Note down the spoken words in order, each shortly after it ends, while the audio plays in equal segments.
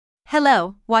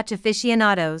Hello, watch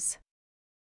aficionados.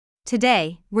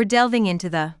 Today, we're delving into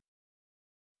the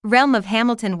realm of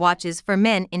Hamilton watches for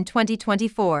men in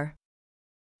 2024.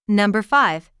 Number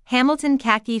 5, Hamilton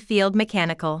Khaki Field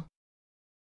Mechanical.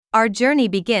 Our journey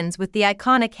begins with the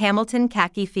iconic Hamilton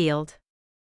Khaki Field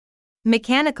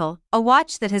Mechanical, a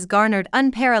watch that has garnered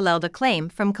unparalleled acclaim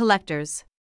from collectors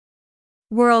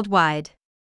worldwide.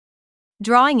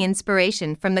 Drawing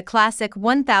inspiration from the classic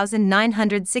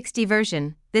 1960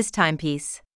 version, this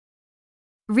timepiece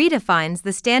redefines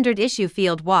the standard issue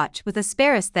field watch with a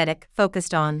spare aesthetic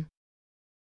focused on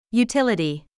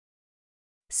utility.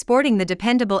 Sporting the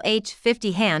dependable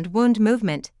H50 hand wound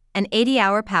movement, an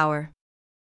 80-hour power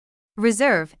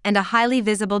reserve, and a highly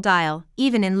visible dial,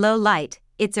 even in low light,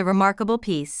 it's a remarkable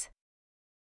piece.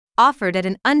 Offered at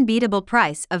an unbeatable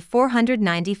price of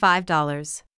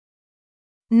 $495.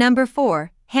 Number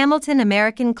 4, Hamilton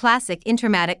American Classic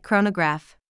Intermatic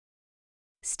Chronograph.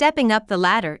 Stepping up the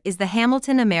ladder is the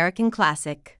Hamilton American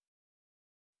Classic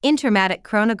Intermatic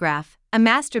Chronograph, a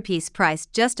masterpiece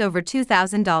priced just over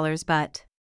 $2,000 but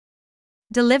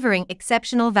delivering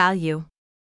exceptional value.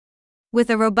 With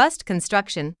a robust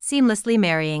construction seamlessly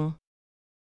marrying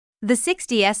the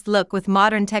 60s look with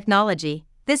modern technology,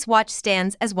 this watch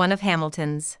stands as one of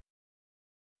Hamilton's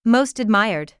most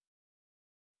admired.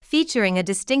 Featuring a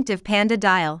distinctive panda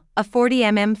dial, a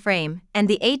 40mm frame, and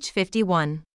the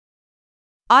H51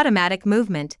 automatic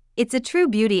movement, it's a true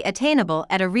beauty attainable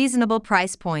at a reasonable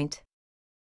price point.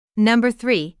 Number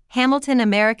 3, Hamilton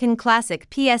American Classic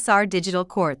PSR Digital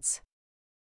Quartz.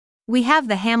 We have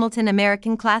the Hamilton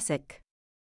American Classic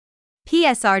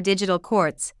PSR Digital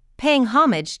Quartz, paying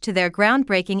homage to their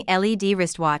groundbreaking LED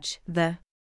wristwatch, the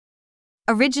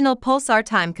original pulsar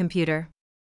time computer.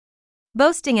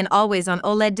 Boasting an always-on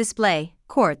OLED display,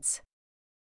 quartz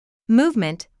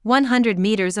movement, 100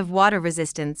 meters of water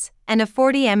resistance, and a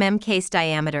 40mm case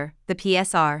diameter, the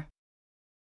PSR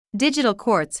Digital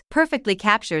Quartz perfectly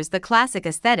captures the classic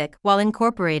aesthetic while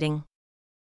incorporating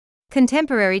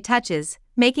contemporary touches,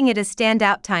 making it a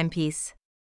standout timepiece.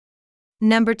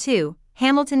 Number 2,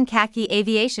 Hamilton Khaki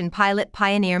Aviation-Pilot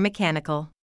Pioneer Mechanical.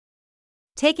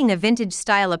 Taking a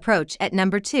vintage-style approach at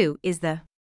number 2 is the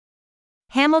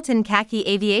Hamilton Khaki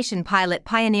Aviation-Pilot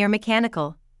Pioneer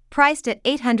Mechanical, priced at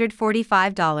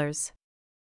 $845.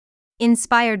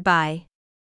 Inspired by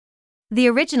the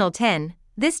original 10,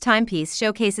 this timepiece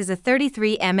showcases a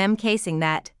 33mm casing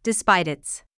that, despite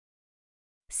its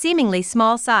seemingly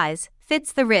small size,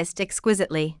 fits the wrist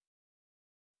exquisitely.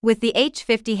 With the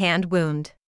H50 hand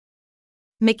wound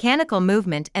mechanical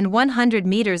movement and 100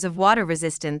 meters of water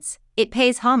resistance, it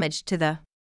pays homage to the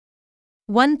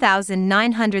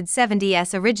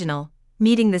 1970s original,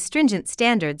 meeting the stringent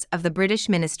standards of the British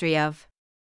Ministry of.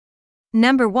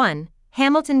 Number 1,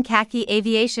 Hamilton Khaki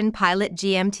Aviation Pilot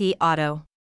GMT Auto.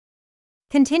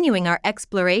 Continuing our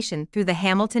exploration through the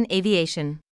Hamilton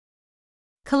Aviation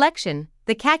collection,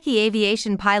 the Khaki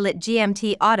Aviation Pilot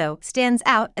GMT Auto stands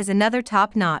out as another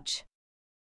top-notch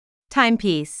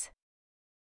timepiece.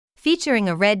 Featuring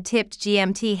a red-tipped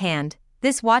GMT hand,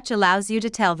 this watch allows you to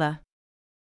tell the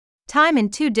time in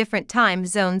 2 different time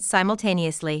zones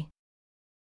simultaneously.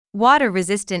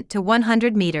 Water-resistant to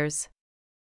 100 meters.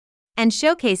 And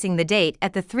showcasing the date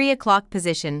at the 3 o'clock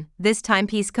position, this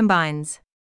timepiece combines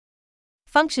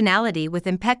functionality with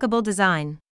impeccable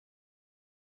design.